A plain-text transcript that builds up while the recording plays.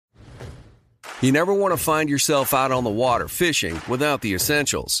You never want to find yourself out on the water fishing without the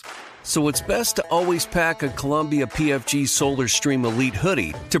essentials. So it's best to always pack a Columbia PFG Solar Stream Elite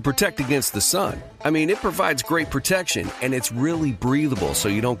hoodie to protect against the sun. I mean, it provides great protection and it's really breathable so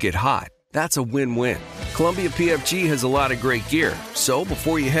you don't get hot. That's a win-win. Columbia PFG has a lot of great gear. So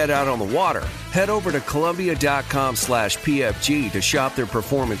before you head out on the water, head over to Columbia.com/PFG to shop their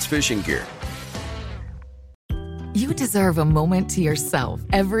performance fishing gear. You deserve a moment to yourself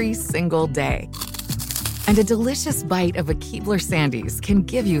every single day. And a delicious bite of a Keebler Sandies can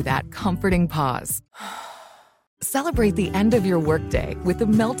give you that comforting pause. Celebrate the end of your workday with the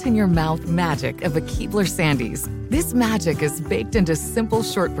melt-in-your-mouth magic of a Keebler Sandies. This magic is baked into simple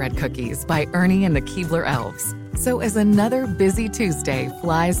shortbread cookies by Ernie and the Keebler Elves. So as another busy Tuesday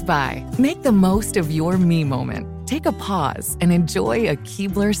flies by, make the most of your me moment. Take a pause and enjoy a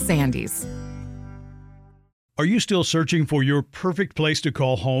Keebler Sandies. Are you still searching for your perfect place to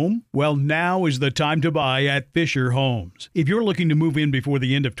call home? Well, now is the time to buy at Fisher Homes. If you're looking to move in before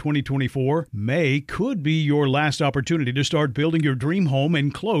the end of 2024, May could be your last opportunity to start building your dream home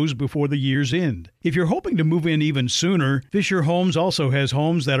and close before the year's end. If you're hoping to move in even sooner, Fisher Homes also has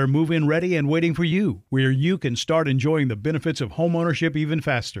homes that are move-in ready and waiting for you, where you can start enjoying the benefits of homeownership even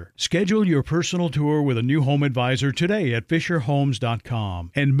faster. Schedule your personal tour with a new home advisor today at FisherHomes.com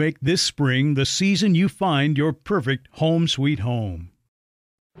and make this spring the season you find your perfect home sweet home.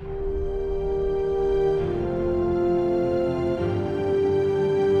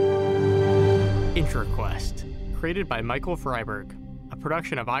 IntraQuest, created by Michael Freiberg, a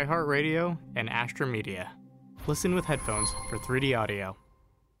production of iHeartRadio and Astra Media. Listen with headphones for 3D audio.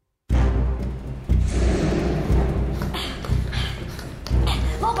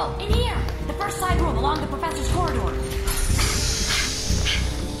 Lobo, in here! The first side room along the professor's corridor.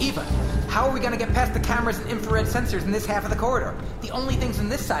 Eva, how are we going to get past the cameras and infrared sensors in this half of the corridor? The only things in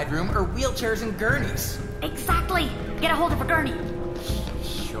this side room are wheelchairs and gurneys. Exactly! Get a hold of a gurney.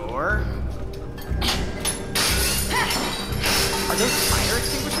 Sure. Are those fire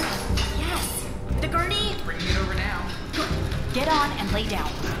extinguishers? Yes. The gurney? Bringing it over now. Good. Get on and lay down.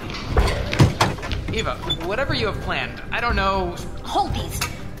 Eva, whatever you have planned, I don't know... Hold these.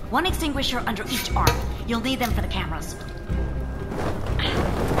 One extinguisher under each arm. You'll need them for the cameras.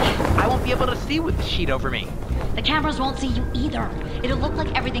 I won't be able to see with the sheet over me. The cameras won't see you either. It'll look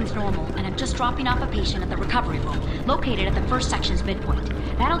like everything's normal, and I'm just dropping off a patient at the recovery room, located at the first section's midpoint.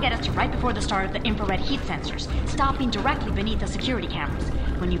 That'll get us to right before the start of the infrared heat sensors, stopping directly beneath the security cameras.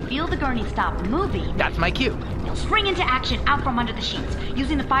 When you feel the gurney stop moving... That's my cue. You'll spring into action out from under the sheets,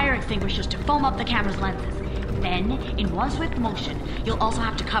 using the fire extinguishers to foam up the camera's lenses. Then, in one swift motion, you'll also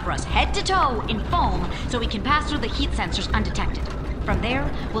have to cover us head to toe in foam so we can pass through the heat sensors undetected. From there,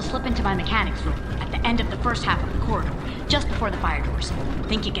 we'll slip into my mechanics room at the end of the first half of the corridor, just before the fire doors.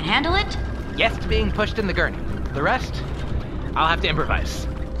 Think you can handle it? Yes to being pushed in the gurney. The rest, I'll have to improvise.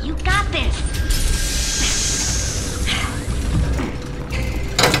 You got this!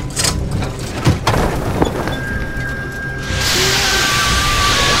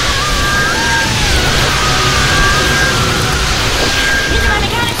 Into my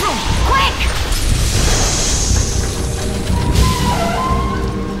mechanics room! Quick!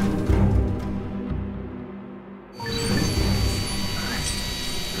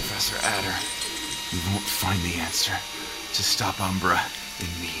 Professor Adder, you won't find the answer to stop Umbra in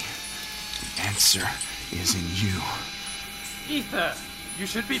me. The answer is in you. Ether, you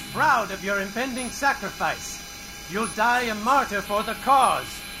should be proud of your impending sacrifice. You'll die a martyr for the cause.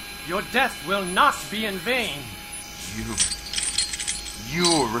 Your death will not be in vain.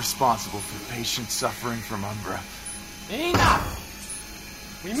 You're responsible for patients suffering from Umbra. Enough!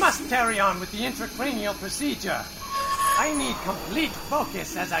 We must carry on with the intracranial procedure. I need complete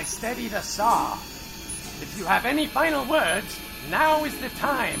focus as I steady the saw. If you have any final words, now is the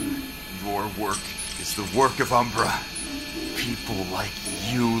time. Your work is the work of Umbra. People like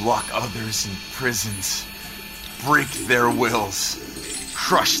you lock others in prisons, break their wills,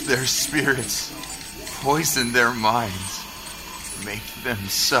 crush their spirits, poison their minds, make them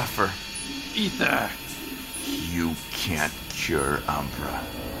suffer. Ether. You can't cure Umbra.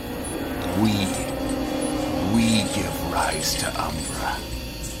 We give rise to Umbra.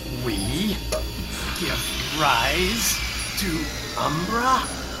 We give rise to Umbra?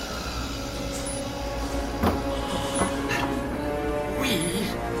 We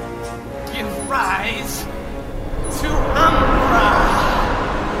give rise to Umbra!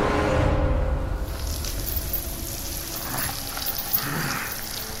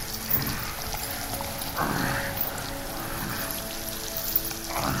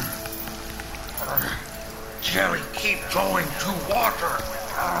 Jerry, keep going to water.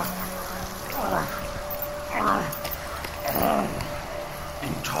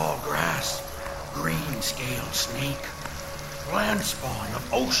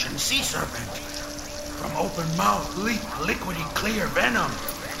 Russian sea serpent. From open mouth leap liquidy clear venom.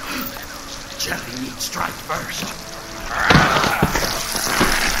 Jelly meat strike first.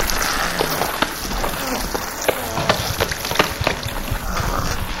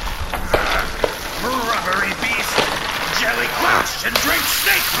 Rubbery beast. Jelly crouch and drink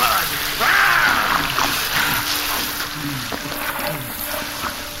snake blood.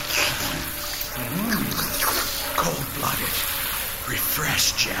 Cold-blooded,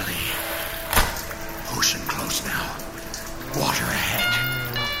 refreshed jelly. Ocean close now. Water ahead.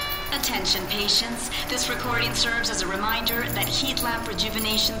 Attention, patients. This recording serves as a reminder that heat lamp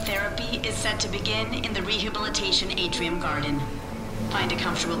rejuvenation therapy is set to begin in the rehabilitation atrium garden. Find a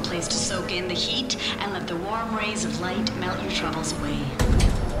comfortable place to soak in the heat and let the warm rays of light melt your troubles away.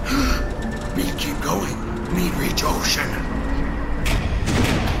 Need keep going. Need reach ocean.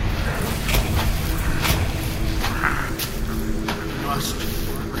 Must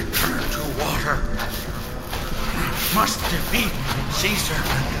return to water. Must defeat sea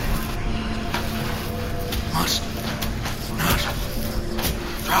serpent. Must not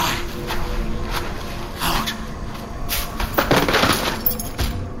dry out.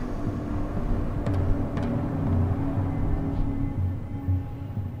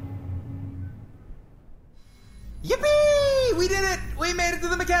 Yippee! We did it! We made it to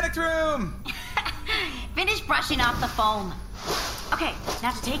the mechanics room! Finish brushing off the foam. Okay,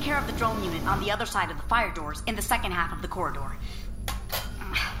 now to take care of the drone unit on the other side of the fire doors in the second half of the corridor.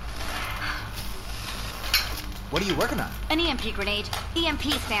 What are you working on? An EMP grenade. EMP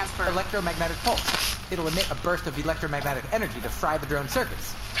stands for... Electromagnetic pulse. It'll emit a burst of electromagnetic energy to fry the drone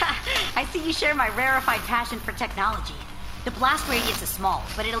circuits. I see you share my rarefied passion for technology. The blast radius is small,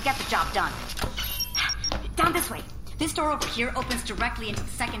 but it'll get the job done. Down this way. This door over here opens directly into the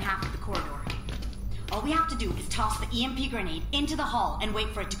second half of the corridor. All we have to do is toss the EMP grenade into the hall and wait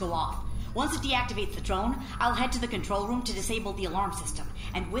for it to go off. Once it deactivates the drone, I'll head to the control room to disable the alarm system.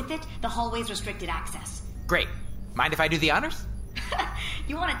 And with it, the hallway's restricted access. Great. Mind if I do the honors?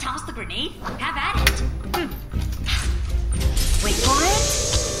 You want to toss the grenade? Have at it. Wait for it.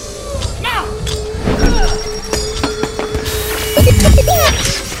 Now!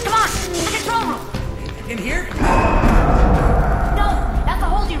 Come on, the control room. In here? No, that's the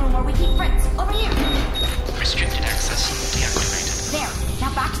holding room where we keep Fritz. Over here. Restricted access deactivated. There.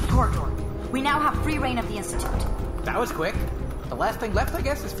 Now back to the corridor. We now have free reign of the Institute. That was quick. The last thing left, I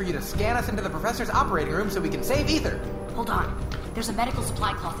guess, is for you to scan us into the professor's operating room so we can save Ether. Hold on. There's a medical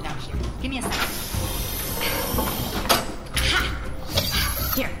supply closet out here. Give me a second.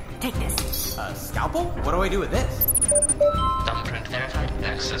 Here, take this. A scalpel? What do I do with this? Thumbprint verified.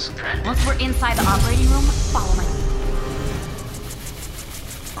 Access granted. Once we're inside the operating room, follow my lead.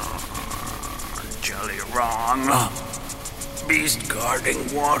 Jelly wrong. Beast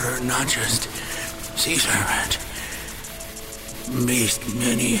guarding water, not just sea serpent. Beast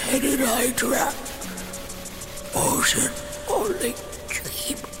many-headed Hydra. Ocean only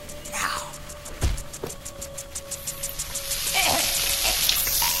dream now.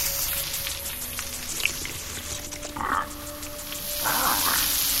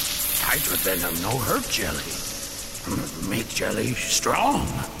 Hydra venom no hurt jelly. Make jelly strong.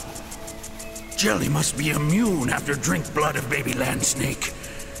 Jelly must be immune after drink blood of baby land snake.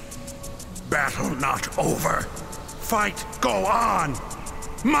 Battle not over. Fight go on.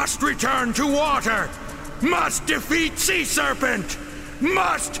 Must return to water. Must defeat sea serpent.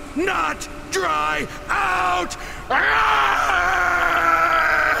 Must not dry out.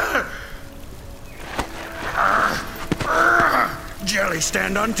 Jelly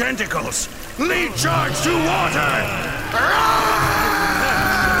stand on tentacles. Lead charge to water.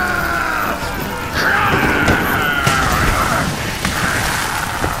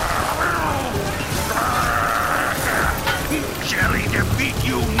 Jelly defeat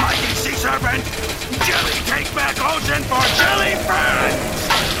you, mighty sea serpent! Jelly take back ocean for jelly friends!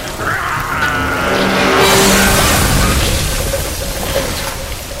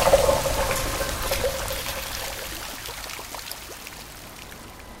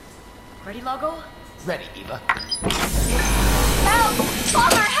 Ready, Logo? Ready, Eva. Help!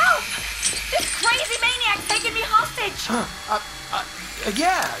 Father, help! This crazy maniac's taking me hostage!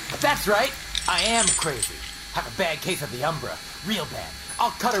 Yeah, that's right. I am crazy. Have a bad case of the Umbra. Real bad.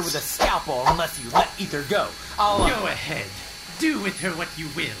 I'll cut her with a scalpel unless you let Ether go. Go ahead. Do with her what you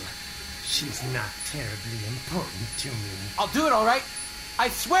will. She's not terribly important to me. I'll do it all right. I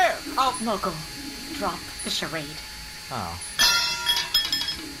swear. Logo, drop the charade. Oh.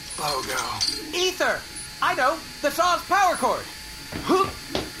 Logo. Ether! I know. The saw's power cord.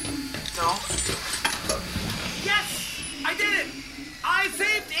 No. Yes! I did it! I I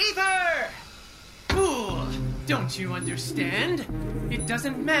saved Ether! Fool! Don't you understand? It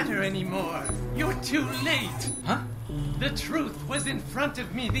doesn't matter anymore. You're too late. Huh? The truth was in front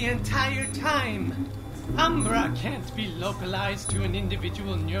of me the entire time. Umbra can't be localized to an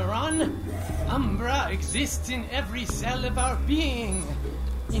individual neuron. Umbra exists in every cell of our being.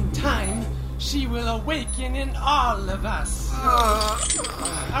 In time, she will awaken in all of us.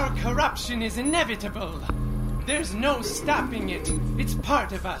 Our corruption is inevitable. There's no stopping it. It's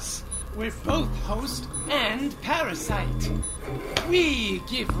part of us. We're both host and parasite. We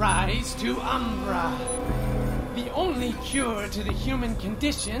give rise to Umbra. The only cure to the human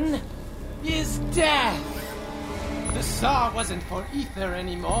condition is death. The saw wasn't for Ether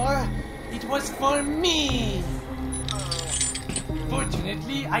anymore. It was for me.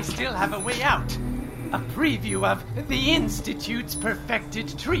 Fortunately, I still have a way out. A preview of the Institute's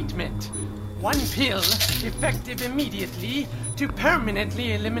perfected treatment. One pill, effective immediately, to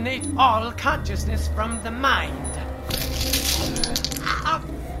permanently eliminate all consciousness from the mind. Father!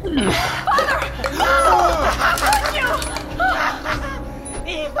 How could you?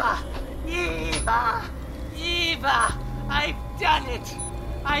 Eva! Eva! Eva! I've done it!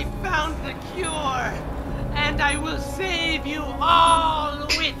 I found the cure! And I will save you all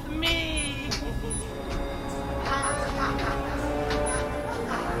with me!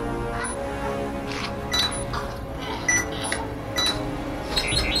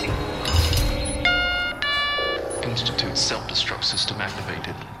 Institute self-destruct system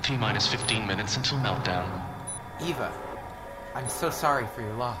activated. T-minus 15 minutes until meltdown. Eva, I'm so sorry for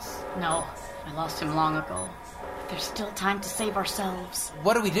your loss. No, I lost him long ago. There's still time to save ourselves.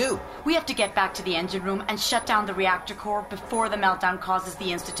 What do we do? We have to get back to the engine room and shut down the reactor core before the meltdown causes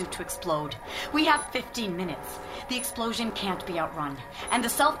the Institute to explode. We have 15 minutes. The explosion can't be outrun, and the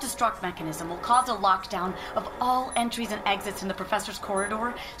self-destruct mechanism will cause a lockdown of all entries and exits in the professor's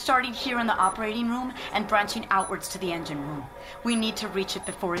corridor, starting here in the operating room and branching outwards to the engine room. We need to reach it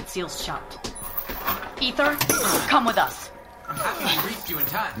before it seals shut. Ether, come with us. I'm happy we reached you in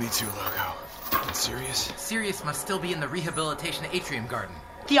time. Me too, Logo. Sirius? Sirius must still be in the rehabilitation atrium garden.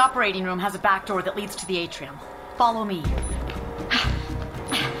 The operating room has a back door that leads to the atrium. Follow me.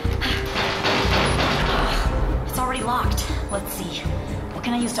 It's already locked. Let's see. What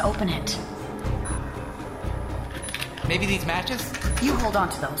can I use to open it? Maybe these matches? You hold on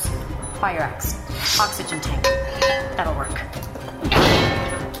to those. Fire axe. Oxygen tank. That'll work.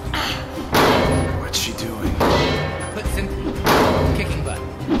 What's she doing? Put Cynthia. Kicking butt.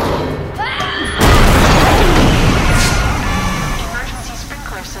 Emergency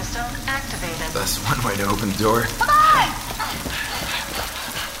sprinkler system activated. That's one way to open the door. Come on!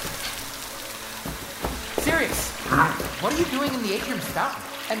 Sirius! What are you doing in the atrium spout?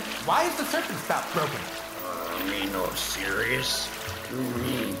 And why is the serpent spout broken? Me no serious.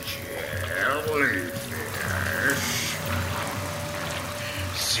 Me jellyfish.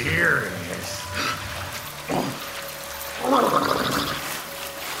 Serious.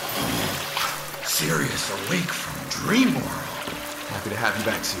 Sirius awake from dream world. Happy to have you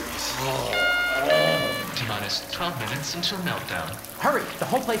back, Sirius. T-minus 12 minutes until meltdown. Hurry! The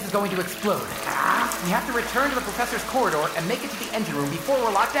whole place is going to explode. We have to return to the professor's corridor and make it to the engine room before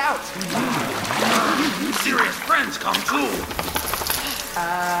we're locked out. Sirius friends come too.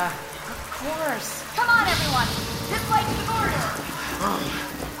 Of course. Come on, everyone. This way to the corridor.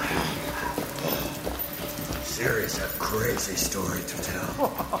 Sirius have crazy story to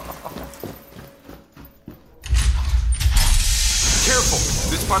tell. Careful!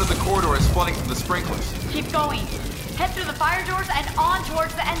 This part of the corridor is flooding from the sprinklers. Keep going. Head through the fire doors and on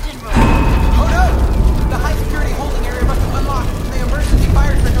towards the engine room. Oh no! The high security holding area must have unlocked. The emergency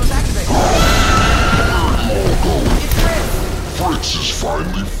fire trigger was activated. It's Fritz! Fritz is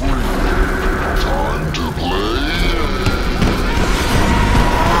finally free. Time to play.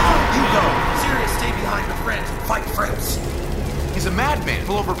 You go. Sirius, stay behind with friends and fight Fritz. He's a madman.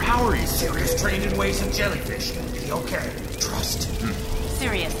 He'll overpower you. Sirius trained in ways of jellyfish. He'll be okay. Trust him.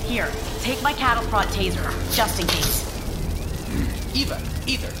 Serious, here. Take my cattle prod taser, just in case. Eva,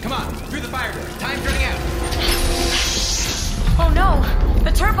 Ether, come on, through the fire door. Time's running out. Oh no,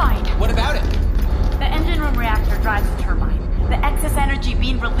 the turbine. What about it? The engine room reactor drives the turbine. The excess energy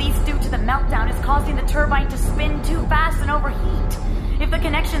being released due to the meltdown is causing the turbine to spin too fast and overheat. If the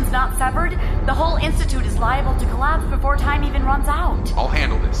connection's not severed, the whole institute is liable to collapse before time even runs out. I'll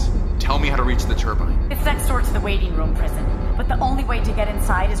handle this. Tell me how to reach the turbine. It's next door to the waiting room prison, but the only way to get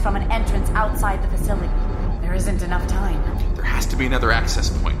inside is from an entrance outside the facility. There isn't enough time. There has to be another access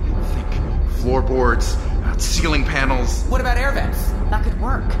point. Think floorboards, ceiling panels. What about air vents? That could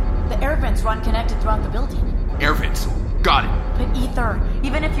work. The air vents run connected throughout the building. Air vents? Got it. But Ether,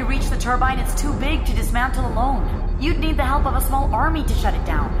 even if you reach the turbine, it's too big to dismantle alone. You'd need the help of a small army to shut it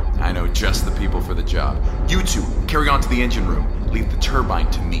down. I know just the people for the job. You two, carry on to the engine room. Leave the turbine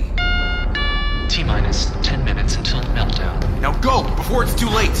to me. T-minus 10 minutes until meltdown. Now go, before it's too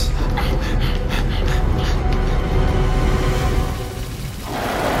late! It's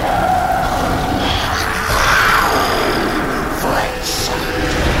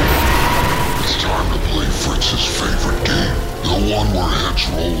time to play Fritz's favorite game. The one where heads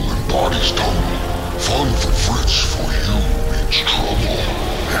roll and bodies tumble. Fun for Fritz, for you means trouble.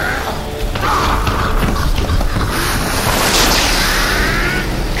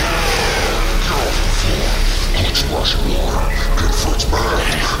 Let's splash water. Get Fritz mad.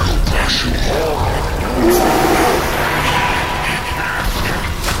 He'll bash you hard.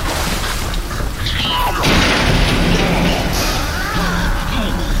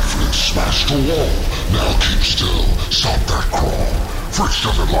 Fritz smashed the wall. Now keep still. Stop that crawl. Fritz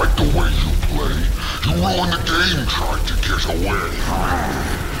doesn't like the way you play. You ruined the game trying to get away.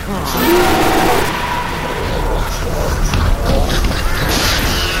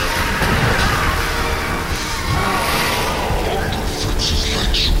 Fritz's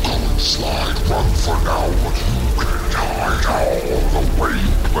legs you go and slide. Run for now, but you can't hide. The way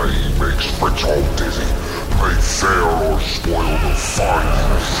you play makes Fritz all dizzy. Play fair or spoil the fun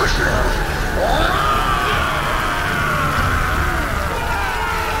you fishing.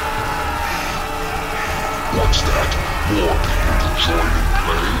 What's that? More people to join and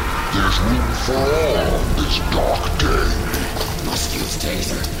play? There's room for all on this dark day. Must use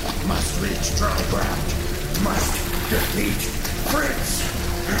taser. Must reach dry ground. Must defeat Fritz.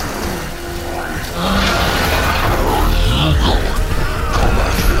 Where are you going? Come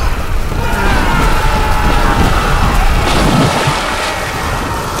at him.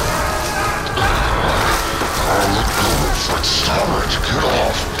 Now let go of Fritz. Stop it. Get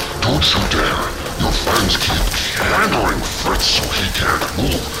off. Don't you dare. Your friends keep handling Fritz so he can't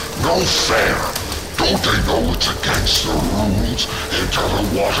move. No fair. Don't they know it's against the rules? Into the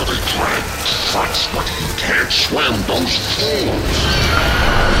water they drag Fritz, but he can't swim, those fools.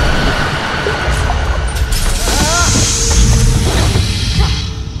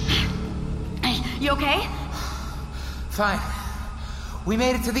 You okay? Fine. We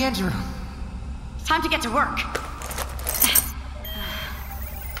made it to the engine room. It's time to get to work.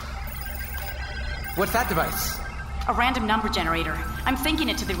 What's that device? A random number generator. I'm syncing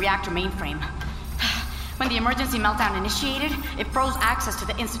it to the reactor mainframe. When the emergency meltdown initiated, it froze access to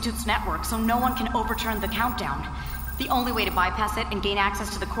the Institute's network, so no one can overturn the countdown. The only way to bypass it and gain access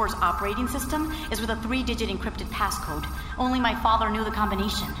to the Core's operating system is with a 3-digit encrypted passcode. Only my father knew the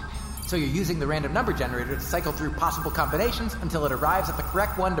combination. So you're using the random number generator to cycle through possible combinations until it arrives at the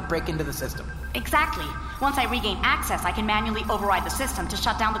correct one to break into the system. Exactly. Once I regain access, I can manually override the system to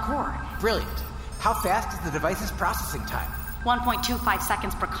shut down the core. Brilliant. How fast is the device's processing time? 1.25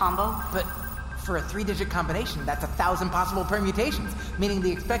 seconds per combo. But for a 3-digit combination, that's 1,000 possible permutations, meaning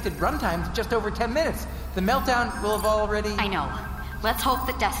the expected runtime's just over 10 minutes. The meltdown will have already... I know. Let's hope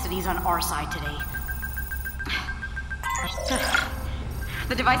that Destiny's on our side today.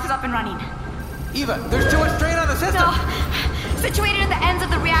 The device is up and running. Eva, there's too much strain on the system! No. Situated at the ends of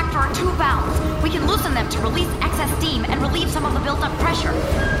the reactor are 2 valves. We can loosen them to release excess steam and relieve some of the built-up pressure.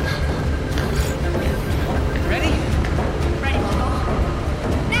 Ready? Ready, Logo.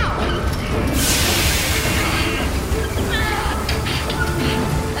 Now!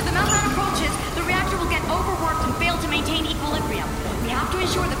 As the meltdown approaches, the reactor will get overworked and fail to maintain equilibrium. We have to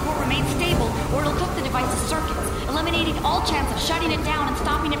ensure the core remains stable, or it'll cook the device's circuits, eliminating all chance of shutting it down and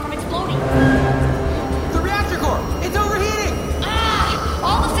stopping it from exploding. The reactor core! It's overheating!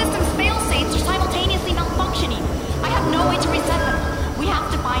 All the system's fail-safes are simultaneously malfunctioning. I have no way to reset them. We have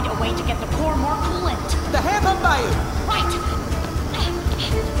to find a way to get the core more coolant. The hand pump by you! Right!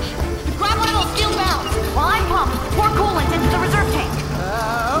 Grab one of those steel valves while I pump pour coolant into the reserve tank.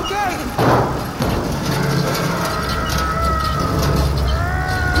 Okay.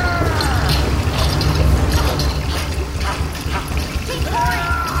 Keep pouring!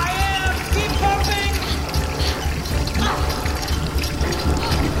 I am! Keep pumping!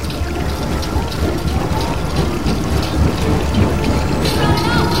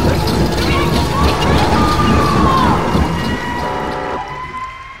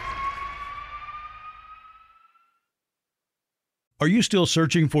 Are you still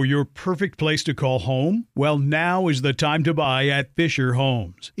searching for your perfect place to call home? Well, now is the time to buy at Fisher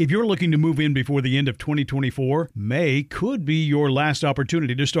Homes. If you're looking to move in before the end of 2024, May could be your last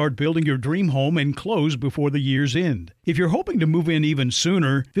opportunity to start building your dream home and close before the year's end. If you're hoping to move in even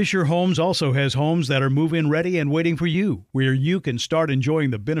sooner, Fisher Homes also has homes that are move-in ready and waiting for you, where you can start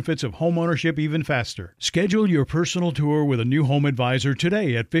enjoying the benefits of homeownership even faster. Schedule your personal tour with a new home advisor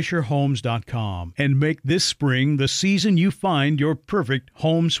today at FisherHomes.com and make this spring the season you find your perfect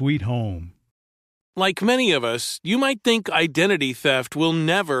home sweet home. Like many of us, you might think identity theft will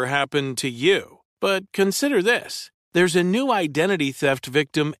never happen to you. But consider this. There's a new identity theft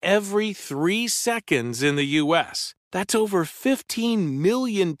victim every 3 seconds in the U.S. That's over 15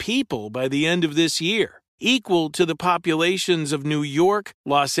 million people by the end of this year, equal to the populations of New York,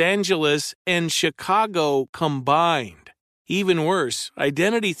 Los Angeles, and Chicago combined. Even worse,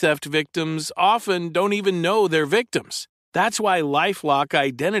 identity theft victims often don't even know they're victims. That's why LifeLock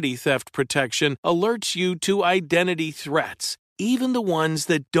Identity Theft Protection alerts you to identity threats, even the ones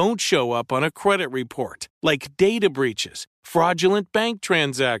that don't show up on a credit report, like data breaches, fraudulent bank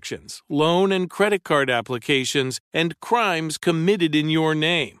transactions, loan and credit card applications, and crimes committed in your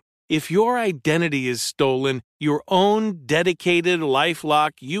name. If your identity is stolen, your own dedicated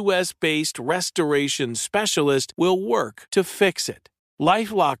LifeLock U.S.-based restoration specialist will work to fix it.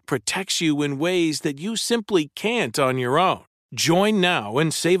 LifeLock protects you in ways that you simply can't on your own. Join now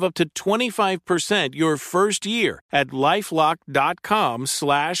and save up to 25% your first year at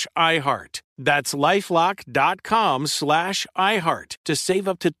LifeLock.com/iHeart. That's LifeLock.com/iHeart to save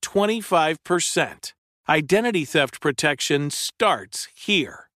up to 25%. Identity theft protection starts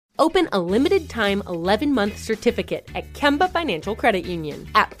here. Open a limited-time 11-month certificate at Kemba Financial Credit Union.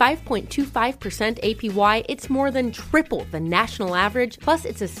 At 5.25% APY, it's more than triple the national average, plus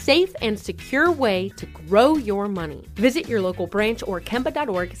it's a safe and secure way to grow your money. Visit your local branch or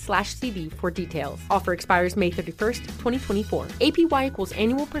kemba.org/CD for details. Offer expires May 31st, 2024. APY equals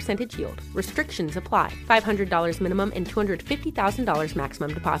annual percentage yield. Restrictions apply. $500 minimum and $250,000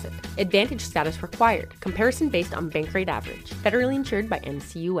 maximum deposit. Advantage status required. Comparison based on bank rate average. Federally insured by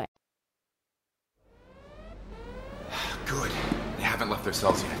NCUA. Good. They haven't left their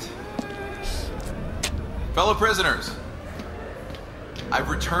cells yet. Fellow prisoners, I've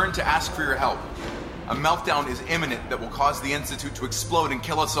returned to ask for your help. A meltdown is imminent that will cause the Institute to explode and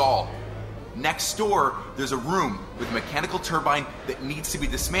kill us all. Next door, there's a room with a mechanical turbine that needs to be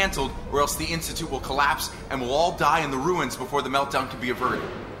dismantled, or else the Institute will collapse and we'll all die in the ruins before the meltdown can be averted.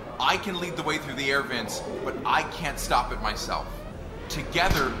 I can lead the way through the air vents, but I can't stop it myself.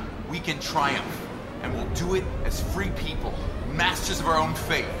 Together, we can triumph. And we'll do it as free people, masters of our own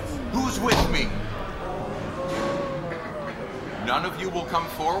fate. Who's with me? None of you will come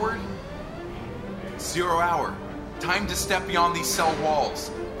forward? 0 hour. Time to step beyond these cell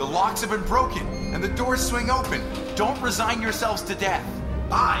walls. The locks have been broken, and the doors swing open. Don't resign yourselves to death.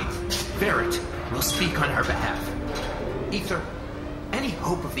 I, Barrett, will speak on our behalf. Ether, any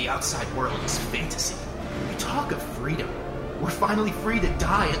hope of the outside world is fantasy. We talk of freedom. We're finally free to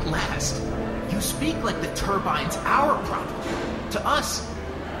die at last. You speak like the turbine's our problem. To us,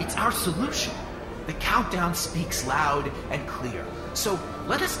 it's our solution. The countdown speaks loud and clear. So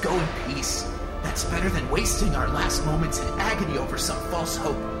let us go in peace. That's better than wasting our last moments in agony over some false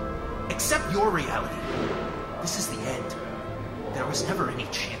hope. Accept your reality. This is the end. There was never any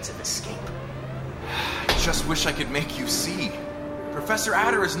chance of escape. I just wish I could make you see. Professor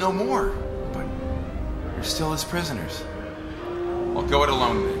Adder is no more, but you're still his prisoners. I'll go it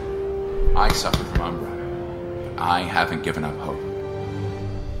alone then. I suffered from Umbra, but I haven't given up hope.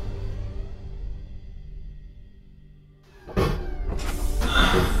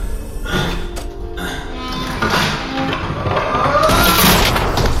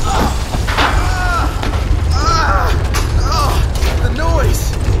 The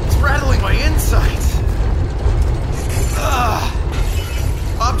noise! It's rattling my insides!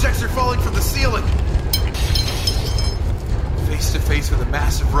 Objects are falling from the ceiling! Face to face with a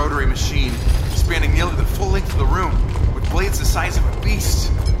massive rotary machine spanning nearly the full length of the room, with blades the size of a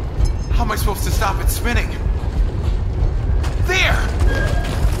beast. How am I supposed to stop it spinning? There!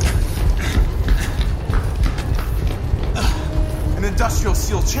 An industrial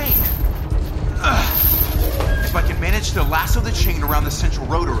steel chain. If I can manage to lasso the chain around the central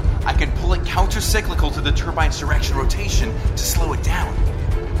rotor, I can pull it counter-cyclical to the turbine's direction rotation to slow it down.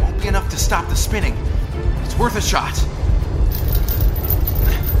 Won't be enough to stop the spinning. It's worth a shot.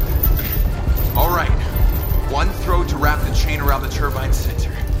 All right, one throw to wrap the chain around the turbine's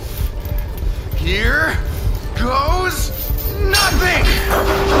center. Here goes nothing!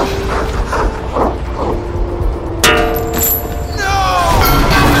 No!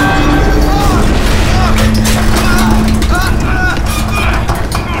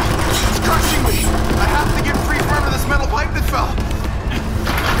 It's crushing me! I have to get free from under this metal pipe that fell.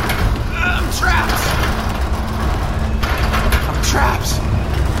 I'm trapped!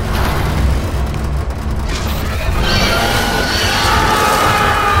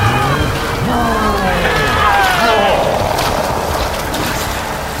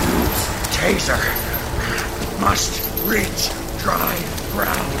 laser must reach dry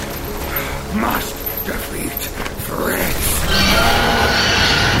ground. Must defeat Fritz.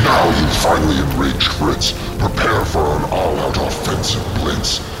 Now you've finally enraged Fritz. Prepare for an all-out offensive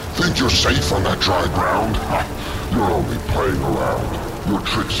blitz. Think you're safe on that dry ground? Ha! You're only playing around. Your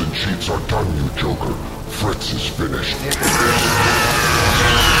tricks and cheats are done, you joker. Fritz is finished.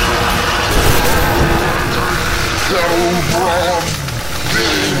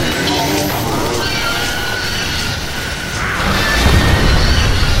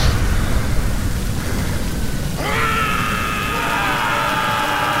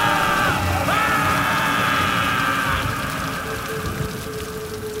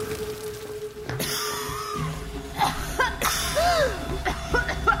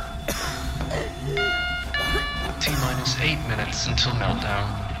 T-minus 8 minutes until meltdown.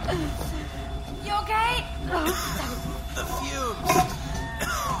 You okay? The fumes.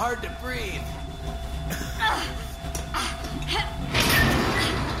 Hard to breathe.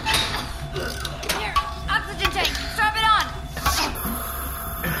 Here, oxygen tank. Strap it on.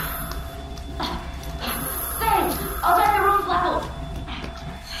 Stay. I'll check the room's levels.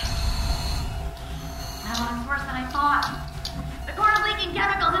 That one's worse than I thought. The core is leaking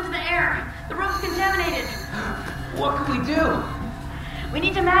chemicals into the air. The room's contaminated. What can we do? We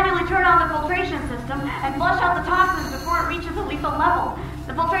need to manually turn on the filtration system and flush out the toxins before it reaches a lethal level.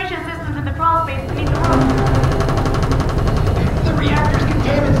 The filtration system's in the crawl space beneath the room. The reactor's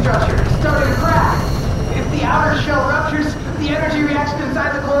containment structure is starting to crack. If the outer shell ruptures, the energy reaction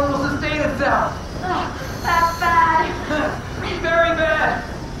inside the core will sustain itself. That's bad. Very bad.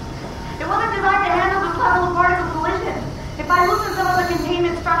 It wasn't designed to handle this level of particle collision. If I loosen some of the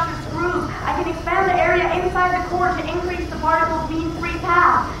containment structure screws, I can expand the area inside the core to increase the particle's mean-free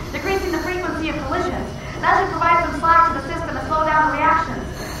path, decreasing the frequency of collisions. That should provide some slack to the system and slow down the reactions.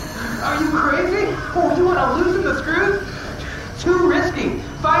 Are you crazy? Oh, you want to loosen the screws? Too risky.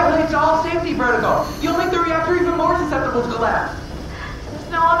 Violates all safety protocol. You'll make the reactor even more susceptible to collapse. There's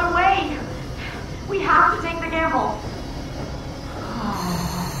no other way. We have to take the gamble.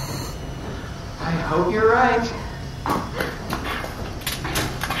 I hope you're right.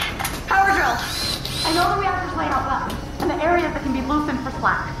 Power drill. I know the reactor's laid out well, and the areas that can be loosened for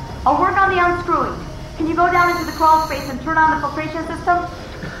slack. I'll work on the unscrewing. Can you go down into the crawl space and turn on the filtration system?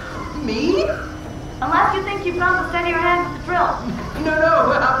 Me? Unless you think you've found the steadier hand with the drill.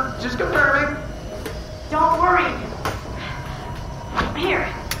 No, I'm just confirming. Don't worry. Here.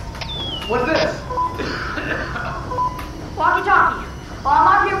 What's this? Walkie-talkie. While I'm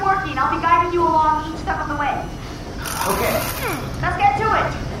out here working, I'll be guiding you along each step of the way. Okay. Let's get to it.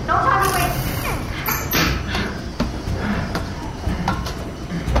 No time to waste.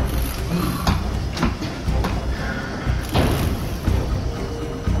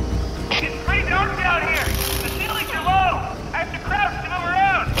 It's pretty dark down here. The ceilings are low. I have to crouch to move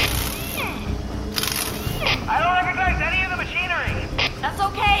around. I don't recognize any of the machinery. That's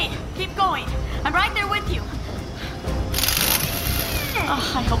okay. Keep going. I'm right there with you.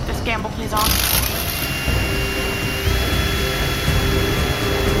 Oh, I hope this gamble pays off.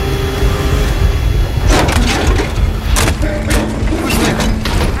 Who's there?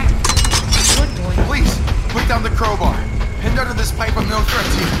 Please, put down the crowbar. Pinned under this pipe of no threat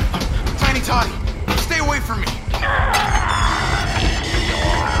to you. Tiny Toddy, stay away from me.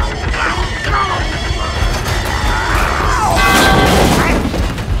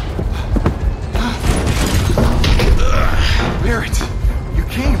 Barrett, you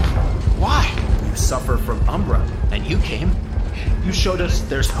came. Why? You suffer from Umbra, and you came. You showed us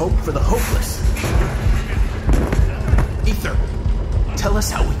there's hope for the hopeless. Ether, tell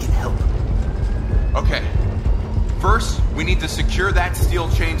us how we can help. Okay. First, we need to secure that steel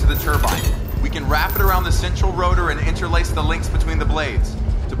chain to the turbine. We can wrap it around the central rotor and interlace the links between the blades.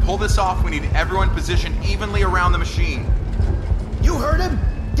 To pull this off, we need everyone positioned evenly around the machine. You heard him?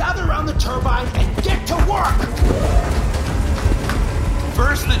 Gather around the turbine and get to work!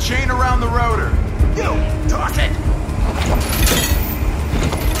 First, the chain around the rotor. You, toss it!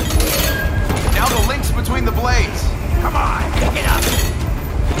 Now the links between the blades. Come on, pick it up!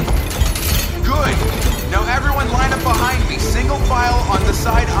 Good. Now everyone line up behind me, single file on the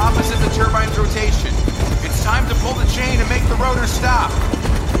side opposite the turbine's rotation. It's time to pull the chain and make the rotor stop.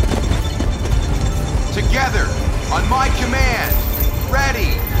 Together, on my command.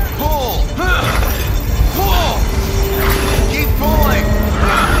 Ready, pull. Pull! Keep pulling.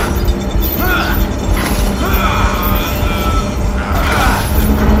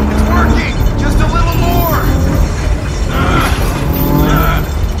 It's working! Just a little more!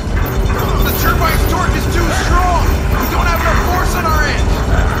 The turbine's torque is too strong! We don't have enough force on our end!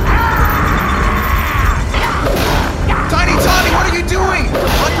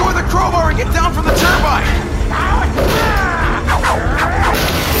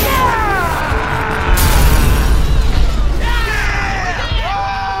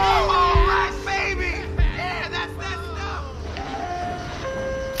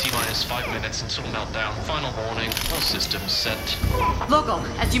 minutes until meltdown. Final warning, all systems set. Logo,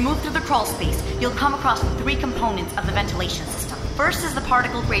 as you move through the crawl space, you'll come across the 3 components of the ventilation system. First is the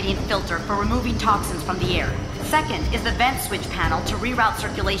particle gradient filter for removing toxins from the air. Second is the vent switch panel to reroute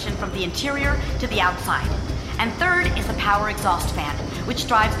circulation from the interior to the outside. And third is the power exhaust fan, which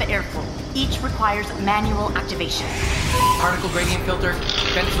drives the airflow. Each requires manual activation. Particle gradient filter,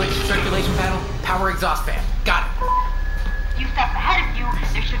 vent switch, circulation panel, power exhaust fan. Got it. A few steps ahead of you,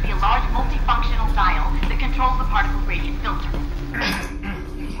 there should be a large multifunctional dial that controls the particle gradient filter.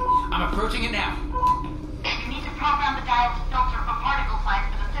 I'm approaching it now. You need to program the dial to filter for particle size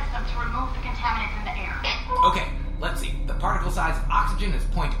for the system to remove the contaminants in the air. Okay, let's see. The particle size of oxygen is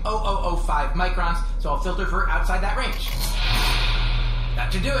 0.0005 microns, so I'll filter for outside that range.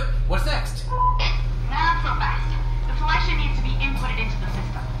 That should do it. What's next? Not so fast. The selection needs to be inputted into the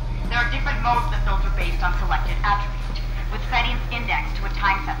system. There are different modes that filter based on selected attribute, with settings indexed to a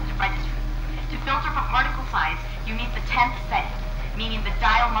time-sensitive registry. To filter for particle size, you need the 10th setting, meaning the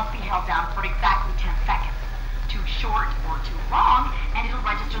dial must be held down for exactly 10 seconds. Too short or too long, and it'll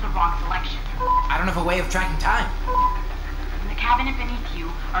register the wrong selection. I don't have a way of tracking time. In the cabinet beneath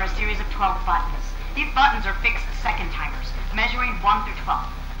you are a series of 12 buttons. These buttons are fixed second timers, measuring 1 through 12.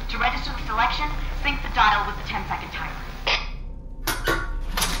 To register the selection, sync the dial with the 10-second timer.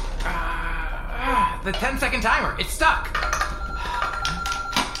 The 10-second timer. It's stuck.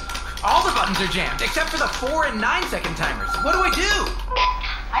 All the buttons are jammed, except for the 4 and 9-second timers. What do I do?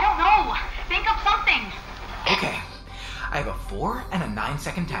 I don't know. Think of something. Okay. I have a 4 and a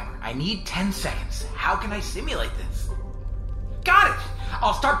 9-second timer. I need 10 seconds. How can I simulate this? Got it!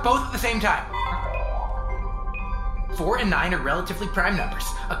 I'll start both at the same time. 4 and 9 are relatively prime numbers.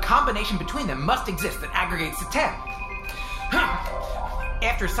 A combination between them must exist that aggregates to 10.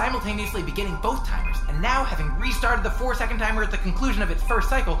 After simultaneously beginning both timers, and now having restarted the 4-second timer at the conclusion of its first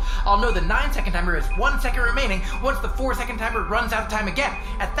cycle, I'll know the 9-second timer has 1 second remaining once the 4-second timer runs out of time again.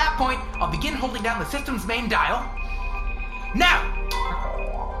 At that point, I'll begin holding down the system's main dial. Now!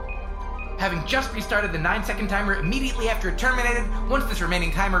 Having just restarted the 9-second timer immediately after it terminated, once this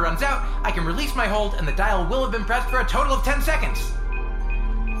remaining timer runs out, I can release my hold and the dial will have been pressed for a total of 10 seconds.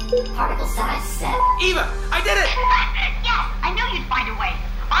 Particle size set. Eva, I did it! Yes, I knew you'd find a way.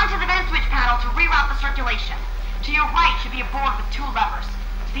 Onto the vent switch panel to reroute the circulation. To your right should be a board with 2 levers.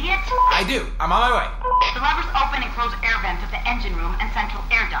 See it? I do. I'm on my way. The levers open and close air vents at the engine room and central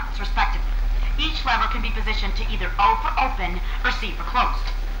air ducts, respectively. Each lever can be positioned to either O for open or C for closed.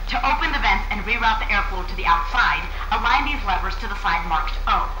 To open the vents and reroute the airflow to the outside, align these levers to the side marked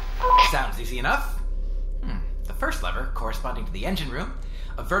O. Sounds easy enough. The first lever, corresponding to the engine room,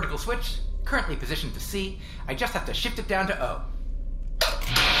 a vertical switch, currently positioned to C. I just have to shift it down to O.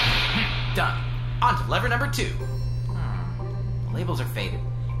 Done. On to lever number 2. The labels are faded,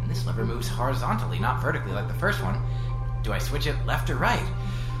 and this lever moves horizontally, not vertically like the first one. Do I switch it left or right?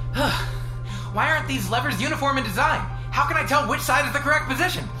 Why aren't these levers uniform in design? How can I tell which side is the correct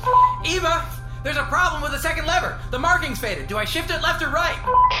position? Eva, there's a problem with the second lever. The marking's faded. Do I shift it left or right?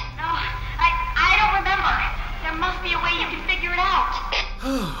 No, I don't remember. There must be a way you can figure it out.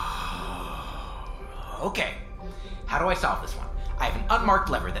 Okay. How do I solve this one? I have an unmarked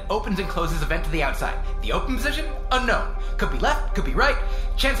lever that opens and closes a vent to the outside. The open position? Unknown. Could be left, could be right.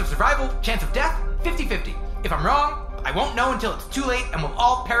 Chance of survival, chance of death, 50-50. If I'm wrong, I won't know until it's too late and we'll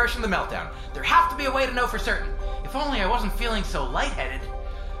all perish in the meltdown. There has to be a way to know for certain. If only I wasn't feeling so lightheaded.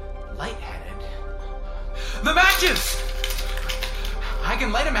 Lightheaded? The matches! I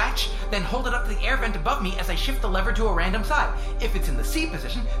can light a match, then hold it up to the air vent above me as I shift the lever to a random side. If it's in the C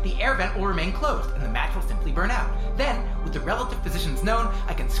position, the air vent will remain closed and the match will simply burn out. Then, with the relative positions known,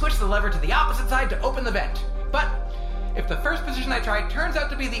 I can switch the lever to the opposite side to open the vent. But if the first position I tried turns out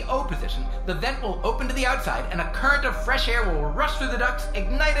to be the O position, the vent will open to the outside and a current of fresh air will rush through the ducts,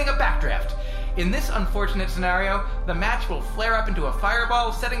 igniting a backdraft. In this unfortunate scenario, the match will flare up into a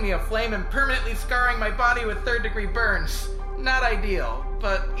fireball, setting me aflame and permanently scarring my body with 3rd-degree burns. Not ideal,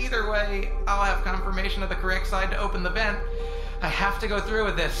 but either way, I'll have confirmation of the correct side to open the vent. I have to go through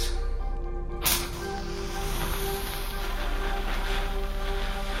with this.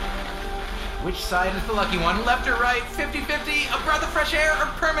 Which side is the lucky one? Left or right? 50-50? A breath of fresh air or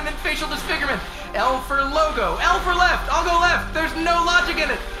permanent facial disfigurement? L for logo. L for left. I'll go left. There's no logic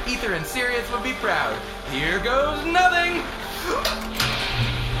in it. Ether and Sirius would be proud. Here goes nothing.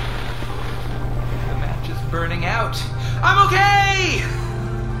 The match is burning out. I'm okay!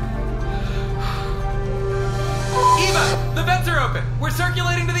 Eva, the vents are open. We're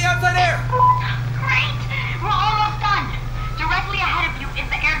circulating to the outside air. Great! We're almost done. Directly ahead of you is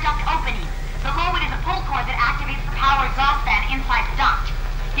the air duct opening. Below it is a pull cord that activates the power exhaust fan inside the duct.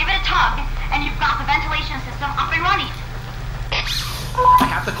 Give it a tug, Then you've got the ventilation system up and running. I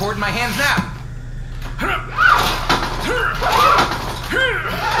have the cord in my hands now.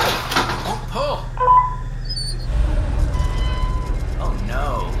 Won't pull. Oh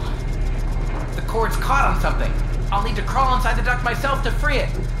no. The cord's caught on something. I'll need to crawl inside the duct myself to free it.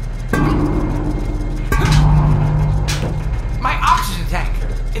 My oxygen tank!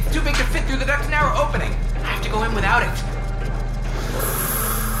 It's too big to fit through the duct's narrow opening. I have to go in without it.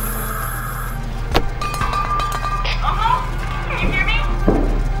 Logo? Can you hear me?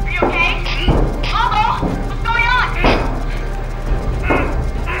 Are you okay? Logo? What's going on?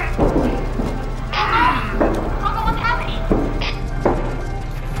 Logo, what's happening?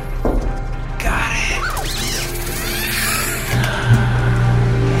 Got it.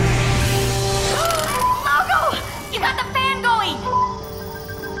 Logo! You got the fan going!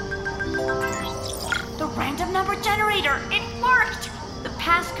 The random number generator! It worked! The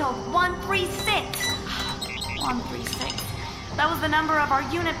passcode 136. 136. That was the number of our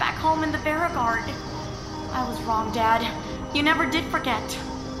unit back home in the Beauregard. I was wrong, Dad. You never did forget.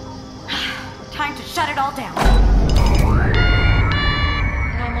 Time to shut it all down.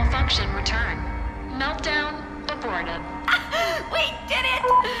 Normal function return. Meltdown aborted. We did it!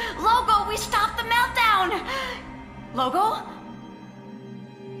 Logo, we stopped the meltdown! Logo?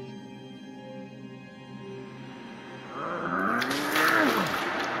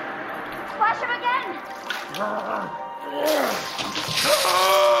 Splash him again!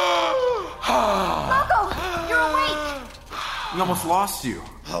 Logo, you're awake! We almost lost you.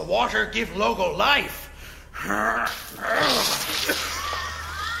 Water give Logo life.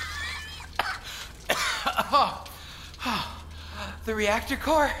 The reactor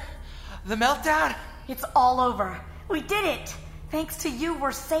core? The meltdown? It's all over. We did it! Thanks to you,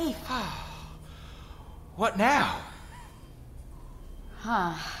 we're safe. What now?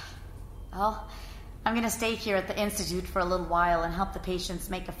 Well, I'm gonna stay here at the Institute for a little while and help the patients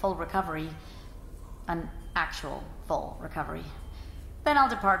make a full recovery. An actual full recovery. Then I'll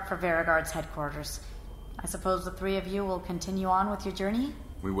depart for Beauregard's headquarters. I suppose the three of you will continue on with your journey?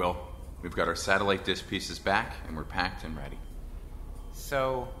 We will. We've got our satellite dish pieces back, and we're packed and ready.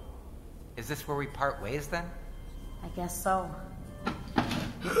 So, is this where we part ways then? I guess so.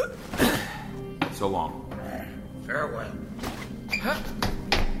 So long. Farewell.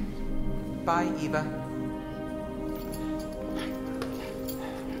 Bye, Eva.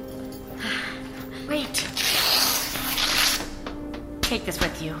 Wait. Take this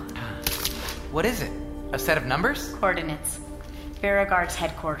with you. What is it? A set of numbers? Coordinates. Beauregard's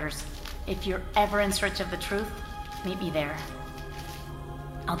headquarters. If you're ever in search of the truth, meet me there.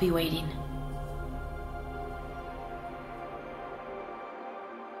 I'll be waiting.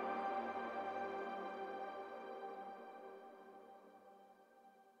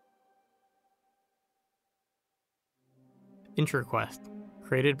 IntroQuest,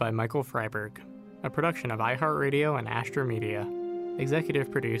 created by Michael Freiberg, a production of iHeartRadio and Astra Media. Executive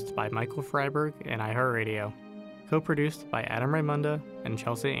produced by Michael Freiberg and iHeartRadio. Co-produced by Adam Raimunda and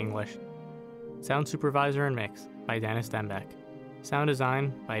Chelsea English. Sound supervisor and mix by Dennis Dembeck. Sound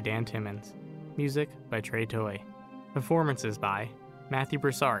design by Dan Timmons. Music by Trey Toy. Performances by Matthew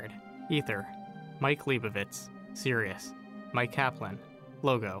Broussard, Ether, Mike Leibovitz, Sirius, Mike Kaplan,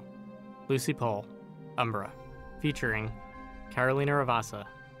 Logo, Lucy Pohl, Umbra. Featuring Carolina Ravassa,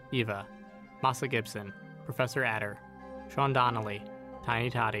 Eva, Masa Gibson, Professor Adder, Sean Donnelly, Tiny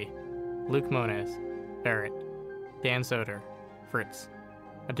Toddy, Luke Moniz, Barrett, Dan Soder, Fritz.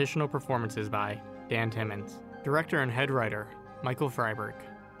 Additional performances by Dan Timmons. Director and head writer, Michael Freiberg.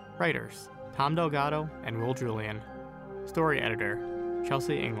 Writers, Tom Delgado and Will Julian. Story editor,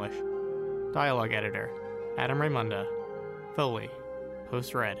 Chelsea English. Dialogue editor, Adam Raimunda. Foley,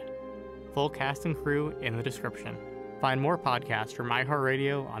 post-read. Full cast and crew in the description. Find more podcasts from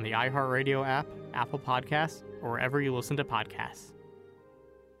iHeartRadio on the iHeartRadio app, Apple Podcasts, or wherever you listen to podcasts.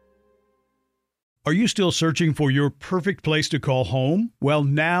 Are you still searching for your perfect place to call home? Well,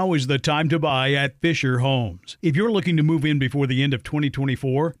 now is the time to buy at Fisher Homes. If you're looking to move in before the end of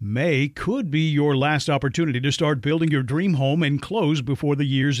 2024, May could be your last opportunity to start building your dream home and close before the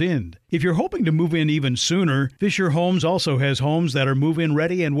year's end. If you're hoping to move in even sooner, Fisher Homes also has homes that are move-in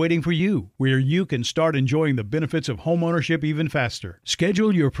ready and waiting for you, where you can start enjoying the benefits of homeownership even faster.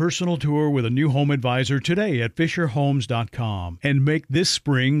 Schedule your personal tour with a new home advisor today at FisherHomes.com and make this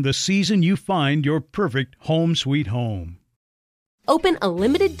spring the season you find your perfect home sweet home. Open a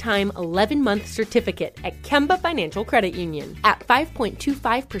limited-time 11-month certificate at Kemba Financial Credit Union. At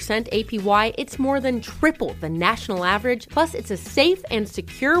 5.25% APY, it's more than triple the national average, plus it's a safe and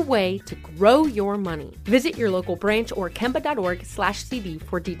secure way to grow your money. Visit your local branch or kemba.org/CD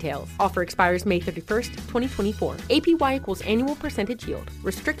for details. Offer expires May 31st, 2024. APY equals annual percentage yield.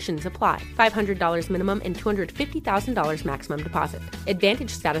 Restrictions apply. $500 minimum and $250,000 maximum deposit. Advantage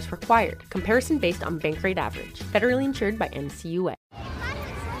status required. Comparison based on bank rate average. Federally insured by NCUA.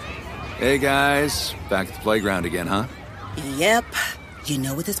 Hey guys, back at the playground again, huh? Yep. You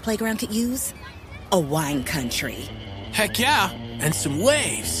know what this playground could use? A wine country. Heck yeah, and some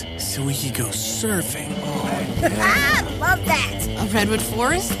waves, so we could go surfing. Oh, yeah. Love that. A redwood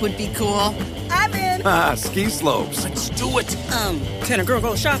forest would be cool. I'm in. Ski slopes. Let's do it. Can a girl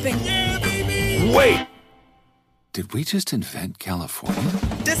go shopping? Yeah, baby. Wait! Did we just invent California?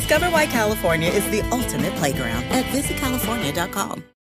 Discover why California is the ultimate playground at visitcalifornia.com.